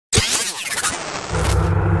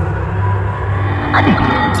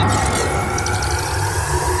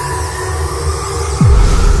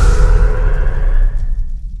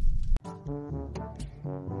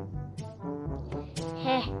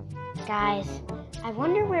Heh, guys, I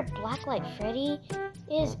wonder where Blacklight Freddy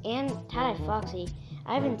is and Tie Foxy.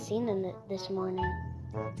 I haven't seen them this morning.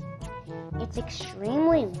 It's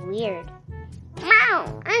extremely weird.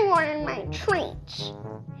 Meow! I wanted my treats.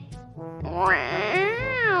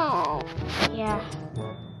 Wow! Yeah,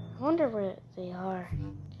 I wonder where they are.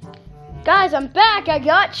 Guys, I'm back! I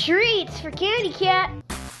got treats for Candy Cat!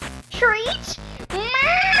 Treats?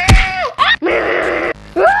 Meow! Ah!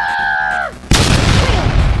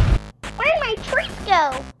 Where'd my treats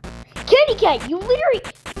go? Candy Cat, you literally...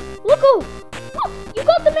 Look, you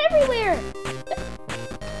got them everywhere!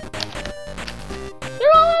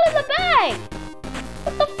 They're all out of the bag!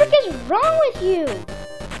 What the frick is wrong with you?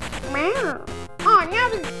 Meow. Oh, now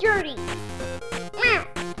it's dirty. Meow.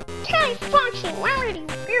 Tiny Foxy, why would you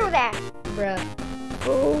do that? Bruh.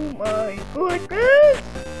 Oh my goodness!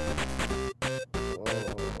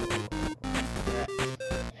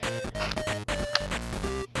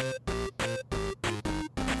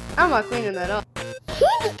 I'm not cleaning that up.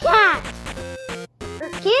 Candy Cat!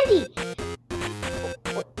 Candy!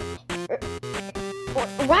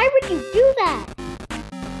 Why would you do that?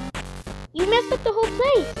 You messed up the whole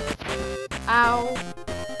place. Ow.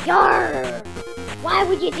 Yarr! Why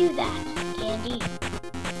would you do that, Candy?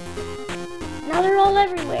 Now they're all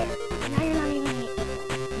everywhere. Now you're not even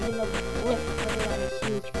in the flip on this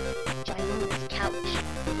huge, ginormous couch.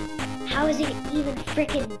 How is it even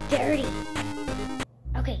freaking dirty?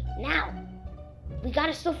 Okay, now, we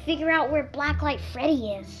gotta still figure out where Blacklight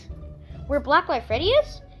Freddy is. Where Blacklight Freddy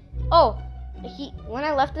is? Oh, when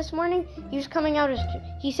I left this morning, he was coming out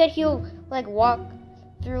he said he'll, like, walk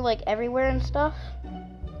through, like, everywhere and stuff.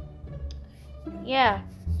 Yeah,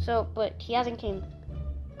 so, but he hasn't came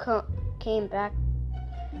back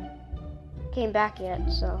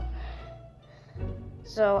yet, so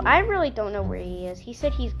I really don't know where he is. He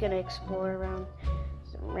said he's gonna explore around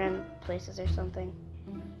some random places or something.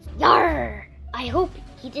 Yarr! I hope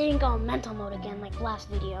he didn't go mental mode again like last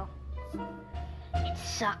video. It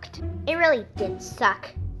sucked. It really did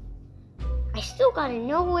suck. I still gotta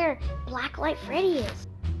know where Blacklight Freddy is.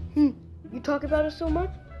 You talk about it so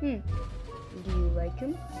much? Do you like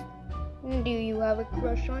him? Do you have a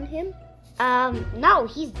crush on him? No,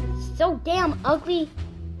 he's so damn ugly.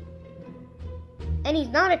 And he's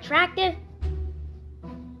not attractive.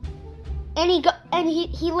 And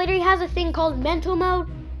he literally has a thing called mental mode.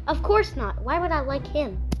 Of course not. Why would I like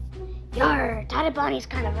him? Yarr, Tata Bonnie's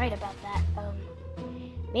kind of right about that.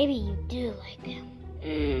 Maybe you do like him.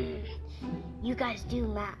 You guys do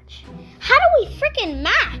match. How do we freaking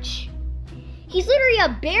match? He's literally a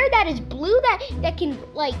bear that is blue that can,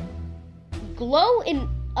 like, glow in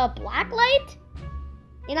a black light?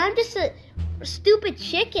 And I'm just a stupid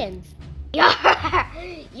chicken. You're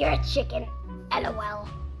a chicken. LOL.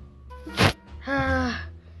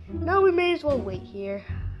 Now we may as well wait here.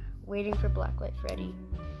 Waiting for Blacklight Freddy.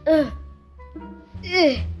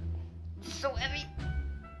 It's so heavy.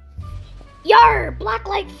 Yarr!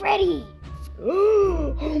 Blacklight Freddy!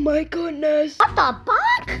 Oh my goodness! What the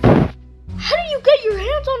fuck? How did you get your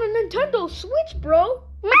hands on a Nintendo Switch, bro?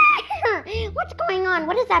 What's going on?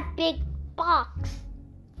 What is that big box?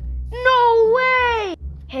 No way!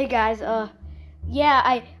 Hey guys,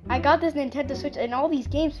 yeah, I got this Nintendo Switch and all these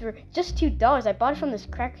games for just $2. I bought it from this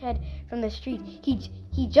crackhead from the street.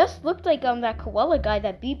 He just looked like that koala guy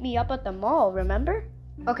that beat me up at the mall, remember?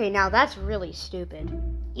 Okay, now that's really stupid.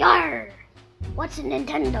 Yarr! What's a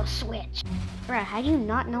Nintendo Switch? Bruh, how do you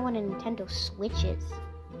not know what a Nintendo Switch is?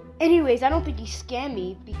 Anyways, I don't think he scammed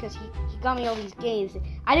me because he got me all these games.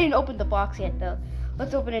 I didn't open the box yet though.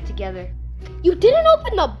 Let's open it together. You didn't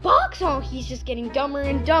open the box? Oh, he's just getting dumber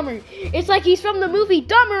and dumber. It's like he's from the movie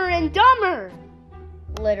Dumber and Dumber.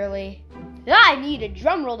 Literally. I need a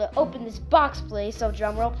drum roll to open this box, please. So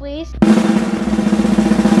drum roll, please.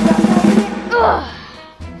 Ugh.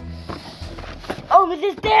 Open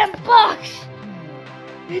this damn box.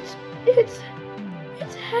 It's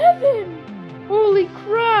heaven. Holy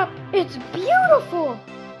crap. It's beautiful.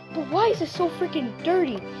 But why is it so freaking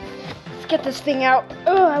dirty? Let's get this thing out.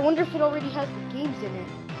 Ugh, I wonder if it already has the games in it.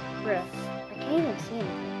 Bruh, I can't even see it.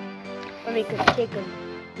 Let me take the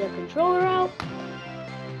controller out.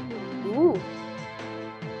 Ooh.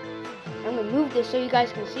 I'm gonna move this so you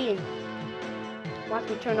guys can see it. Watch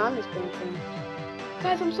me turn on this damn thing.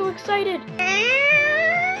 Guys, I'm so excited.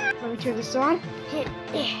 Let me turn this on.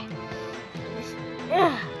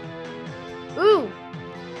 Ooh.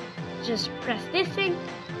 Just press this thing.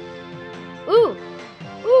 Ooh.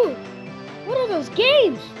 Ooh. What are those those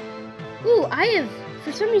games. Ooh,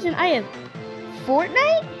 for some reason I have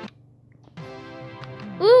Fortnite.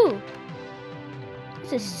 Ooh,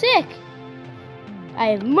 this is sick. I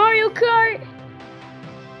have Mario Kart.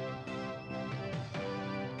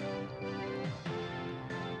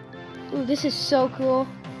 Ooh, this is so cool.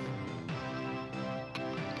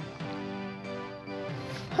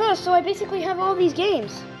 Huh, so I basically have all these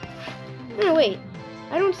games. No, wait.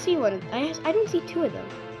 I don't see one. I don't see two of them.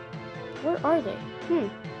 Where are they?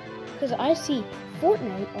 Because I see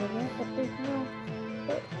Fortnite on there,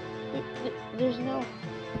 but there's no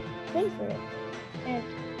thing for it. And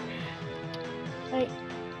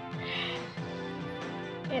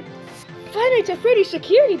Five Nights at Freddy's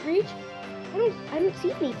security breach. I don't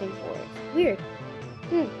see anything for it. Weird.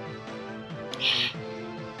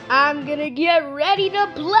 I'm gonna get ready to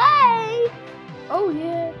play. Oh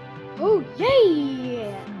yeah. Oh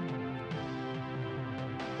yeah.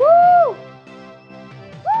 Woo! Woo!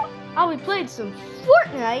 I'll be playing some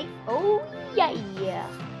Fortnite. Oh yeah.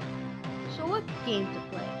 So what game to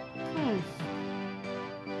play?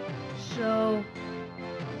 So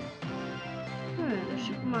the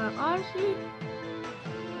Super Mario Odyssey.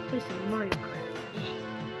 Play some Mario Kart.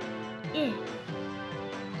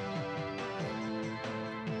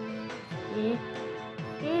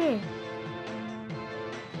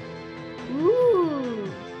 Ooh,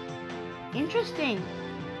 interesting.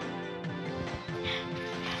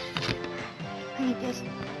 I need this,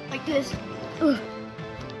 like this.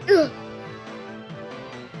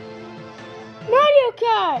 Mario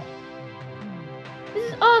Kart! This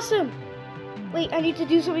is awesome. Wait, I need to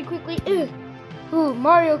do something quickly. Ooh,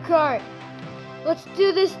 Mario Kart. Let's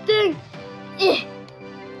do this thing.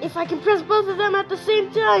 If I can press both of them at the same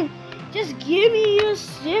time. Just give me a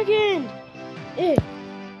second.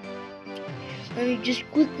 Let me just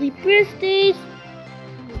quickly press this.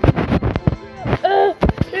 The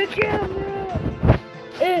camera.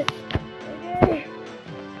 Okay.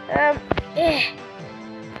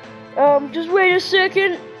 Just wait a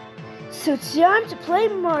second. So it's time to play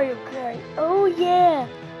Mario Kart. Oh yeah.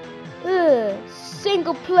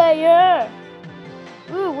 Single player.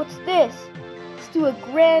 Ooh, what's this? Let's do a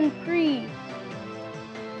Grand Prix.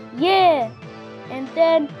 Yeah, and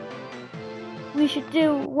then we should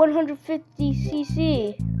do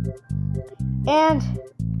 150cc. And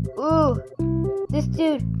ooh, this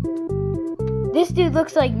dude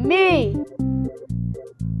looks like me.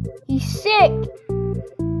 He's sick.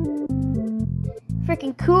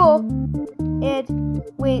 Freaking cool. And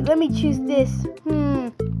wait, let me choose this.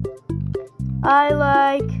 I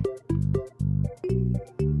like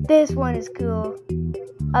this one is cool.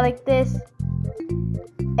 I like this.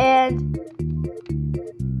 And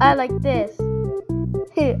I like this.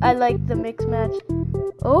 I like the mix match.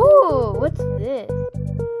 Oh, what's this?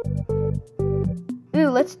 Ooh,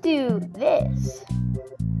 let's do this.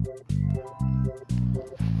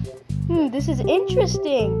 This is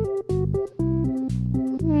interesting.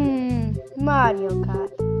 Mario Kart.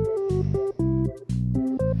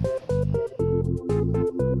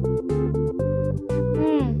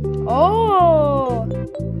 Oh,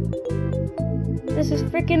 this is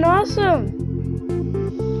freaking awesome.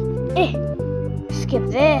 Skip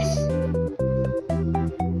this.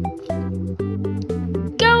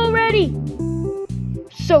 Go already.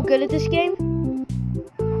 So good at this game.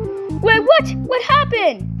 Wait, what? What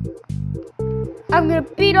happened? I'm gonna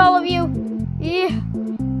beat all of you. Yeah.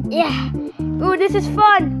 Ooh, this is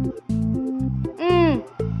fun.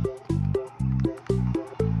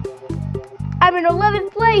 I'm in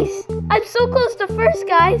 11th place. I'm so close to first,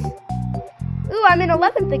 guys. Ooh, I'm in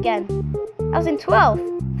 11th again. I was in 12th.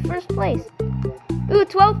 First place. Ooh,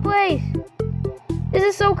 12th place. This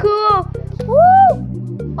is so cool.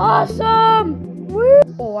 Woo! Awesome. Woo!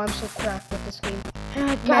 Oh, I'm so cracked with this game.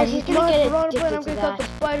 Guys, he's gonna get addicted to I'm gonna that. cut the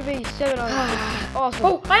Spider 87 on it. Awesome.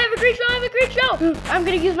 Oh, I have a great shot. I'm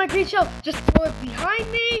gonna use my great shell. Just throw it behind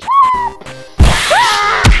me.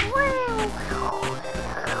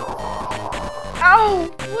 Ow!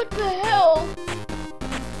 What the hell?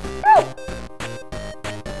 Bro!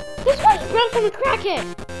 This one's run from a crackhead.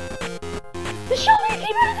 The shoulder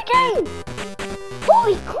came out of the game.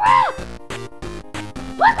 Holy crap!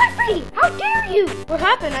 Blacklight Freddy, how dare you? What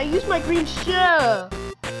happened? I used my green shell.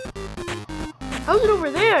 How's it over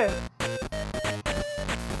there?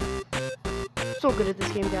 So good at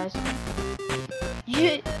this game, guys.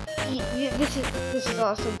 This is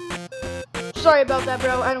awesome. Sorry about that,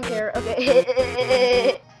 bro. I don't care.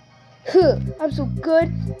 Okay. I'm so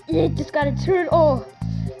good. Just gotta turn. Oh,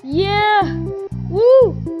 yeah.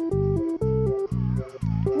 Woo.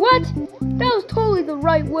 What? That was totally the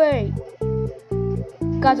right way.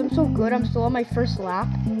 Guys, I'm so good. I'm still on my first lap.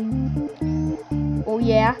 Oh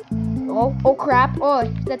yeah. Oh crap. Oh,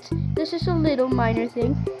 this is a little minor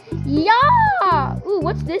thing. Yeah. Ooh,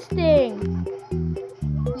 what's this thing?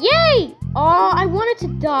 Yay! Oh, I wanted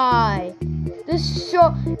to die. This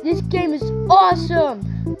game is awesome.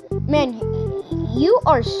 Man, you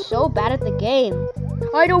are so bad at the game.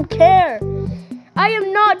 I don't care. I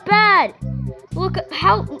am not bad. Look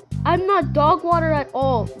how I'm not dog water at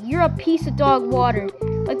all. You're a piece of dog water.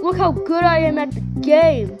 Like, look how good I am at the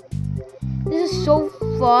game. This is so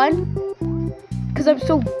fun. Because I'm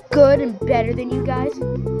so good and better than you guys.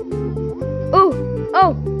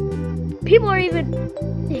 Oh, people are even...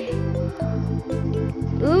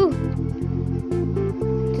 Ooh,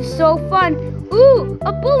 this is so fun. Ooh,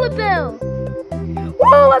 a bullet bill.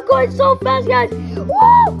 Whoa, I'm going so fast, guys.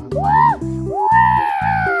 Whoa, whoa,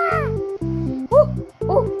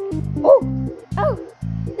 whoa. Oh.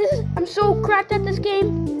 I'm so cracked at this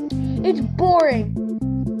game. It's boring.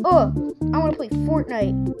 I want to play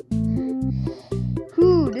Fortnite.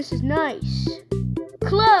 Ooh, this is nice.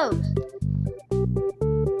 Close.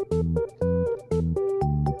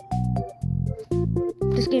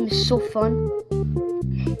 This game is so fun.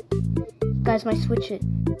 Guys, my Switch,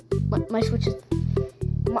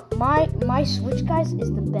 guys,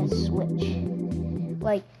 is the best Switch.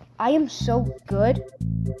 Like, I am so good.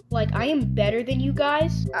 Like, I am better than you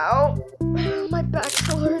guys. Ow, my back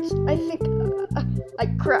still hurts. I think I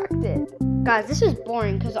cracked it. Guys, this is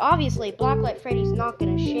boring because obviously Blacklight Freddy's not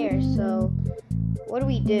gonna share. So, what do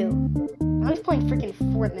we do? I was playing freaking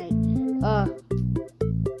Fortnite.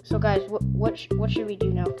 So guys, what should we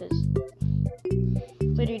do now? Because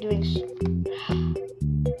what are you doing?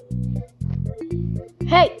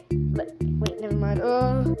 Hey! Wait, never mind.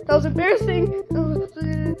 That was embarrassing.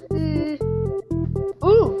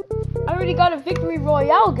 Ooh, I already got a victory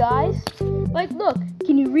royale, guys. Like, look,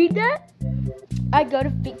 can you read that? I got a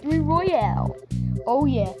victory royale. Oh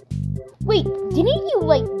yeah. Wait, didn't you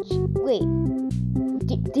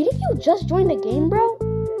just join the game, bro?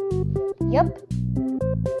 Yep.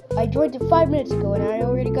 I joined it 5 minutes ago and I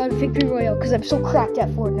already got a victory royale because I'm so cracked at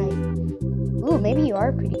Fortnite. Ooh, maybe you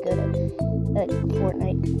are pretty good at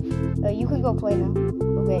Fortnite. You can go play now.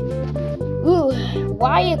 Okay. Ooh,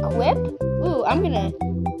 why equip? Ooh, I'm gonna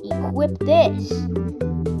equip this.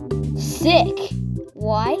 Sick.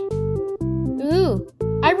 Why? Ooh,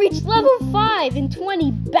 I reached level 5 in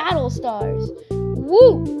 20 battle stars.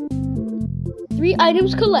 Woo! 3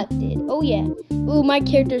 items collected. Oh yeah. Ooh, my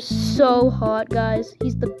character's so hot, guys.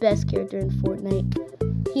 He's the best character in Fortnite.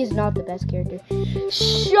 He is not the best character.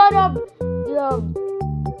 Shut up!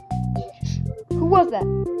 Who was that?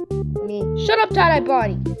 Me. Shut up, tie-dye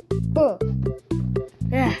body.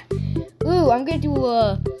 Ooh, I'm gonna do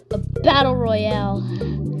a battle royale.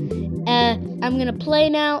 I'm gonna play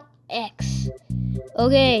now. X.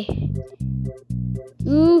 Okay.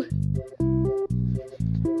 Ooh.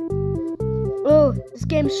 Oh, this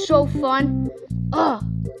game's so fun.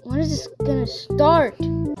 When is this gonna start?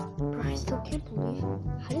 Bro, I still can't believe.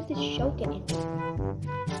 How did this show get in?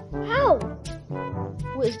 How?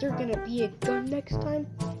 Well, is there gonna be a gun next time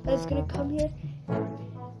that's gonna come here?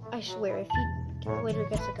 I swear, if he later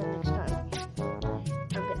gets a gun next time,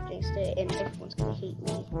 I'm gonna jinx it and everyone's gonna hate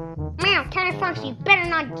me. Meow, Counter Fox, you better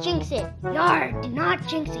not jinx it. Yar, do not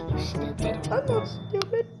jinx it, you stupid. I'm not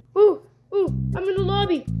stupid. Ooh, I'm in the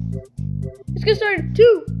lobby. Let's get started.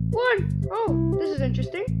 2, 1. Oh, this is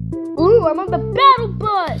interesting. Ooh, I'm on the battle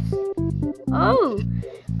bus. Oh,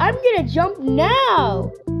 I'm gonna jump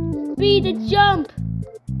now. Speed to jump.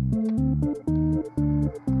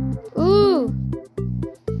 Ooh.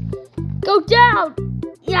 Go down.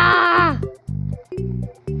 Yeah.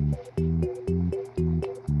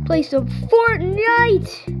 Play some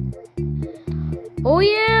Fortnite. Oh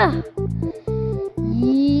yeah.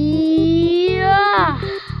 Yeah.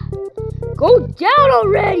 Go down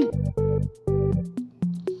already.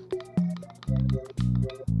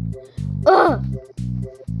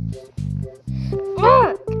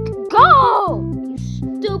 Go! You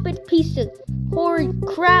stupid piece of horrid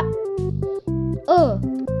crap.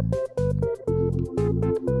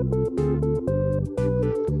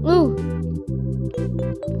 Ooh.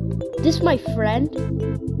 This my friend?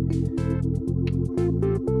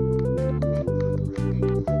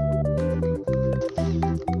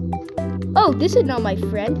 Oh, this is not my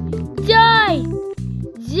friend. Die!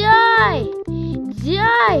 Die!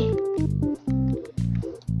 Die!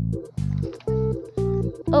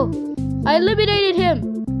 Oh, I eliminated him.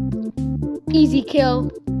 Easy kill.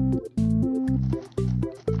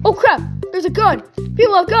 Oh crap, there's a gun.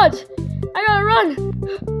 People have guns. I gotta run.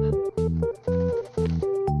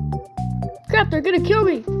 Crap. crap, they're gonna kill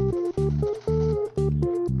me.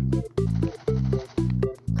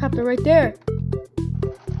 Crap, they're right there.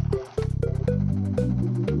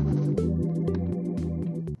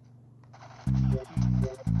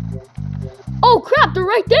 Oh crap, they're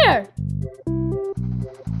right there.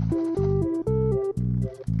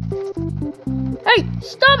 Hey,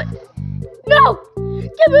 stop it. No,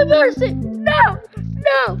 give me mercy. No,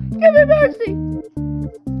 give me mercy.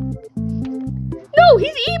 No,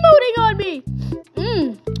 he's emoting on me.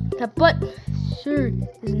 That butt sure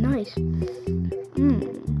is nice.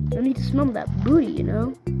 I need to smell that booty, you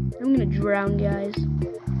know. I'm gonna drown, guys.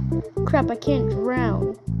 Crap, I can't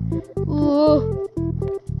drown. Ooh.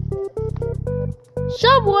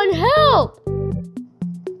 Someone help!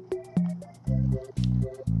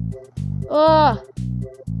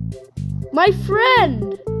 My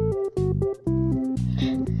friend!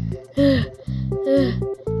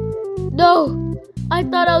 No, I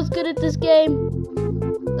thought I was good at this game.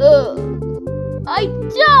 I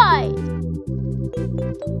died!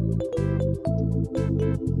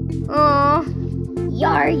 Aw.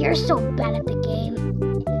 You're so bad at the game.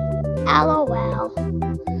 LOL.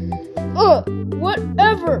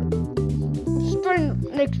 Whatever. Starting the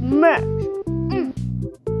next match.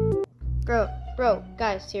 Bro,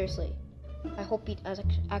 guys, seriously. I hope he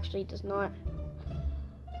actually does not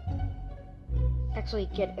actually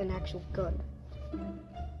get an actual gun.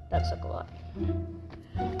 That'd suck a lot.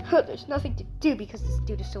 There's nothing to do because this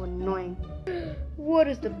dude is so annoying. What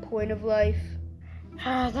is the point of life?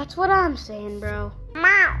 That's what I'm saying, bro.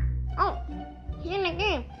 Meow. Oh, he's in the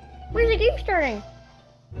game. Where's the game starting?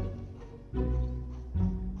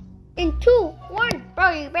 In 2, 1. Bro,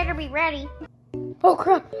 you better be ready. Oh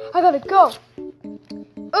crap, I gotta go.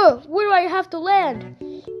 Where do I have to land?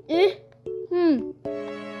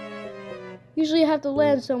 Usually I have to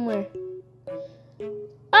land somewhere.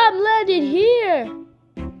 I'm landed here.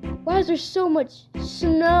 Why is there so much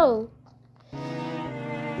snow?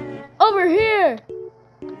 Over here.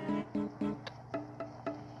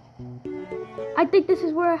 I think this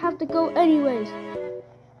is where I have to go anyways.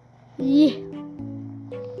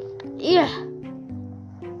 Yeah.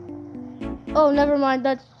 Oh, never mind.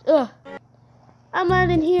 That's I'm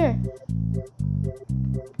landing here.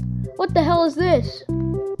 What the hell is this?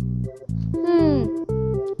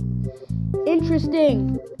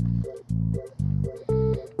 Interesting.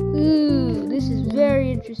 Ooh, this is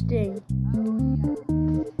very interesting.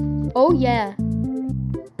 Oh yeah.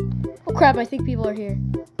 Oh crap, I think people are here.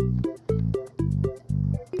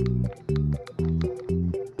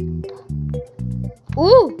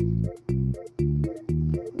 Ooh!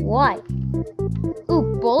 Why?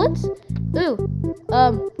 Ooh, bullets? Ooh,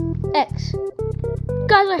 X.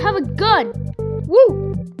 Guys, I have a gun!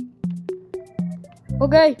 Woo!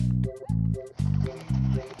 Okay.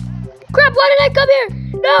 Crap, why did I come here?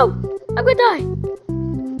 No! I'm gonna die!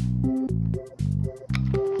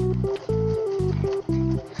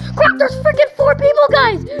 Crap, there's freaking 4 people,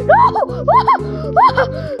 guys! No!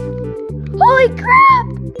 Holy crap!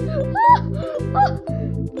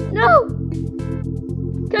 No!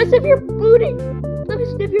 Can I sniff your booty? Let me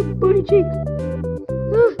sniff your booty cheeks.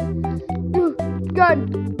 Gun.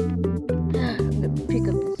 I'm gonna pick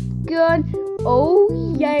up this gun. Oh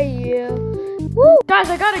yeah. Woo! Guys,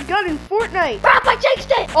 I got a gun in Fortnite. Crap, I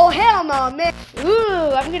jinxed it! Oh hell no, man.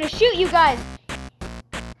 Ooh, I'm gonna shoot you guys.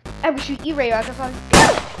 I'm gonna shoot you, Ray Rockefeller.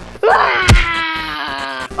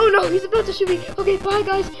 Oh no, he's about to shoot me. Okay, bye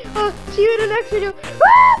guys. See you in the next video.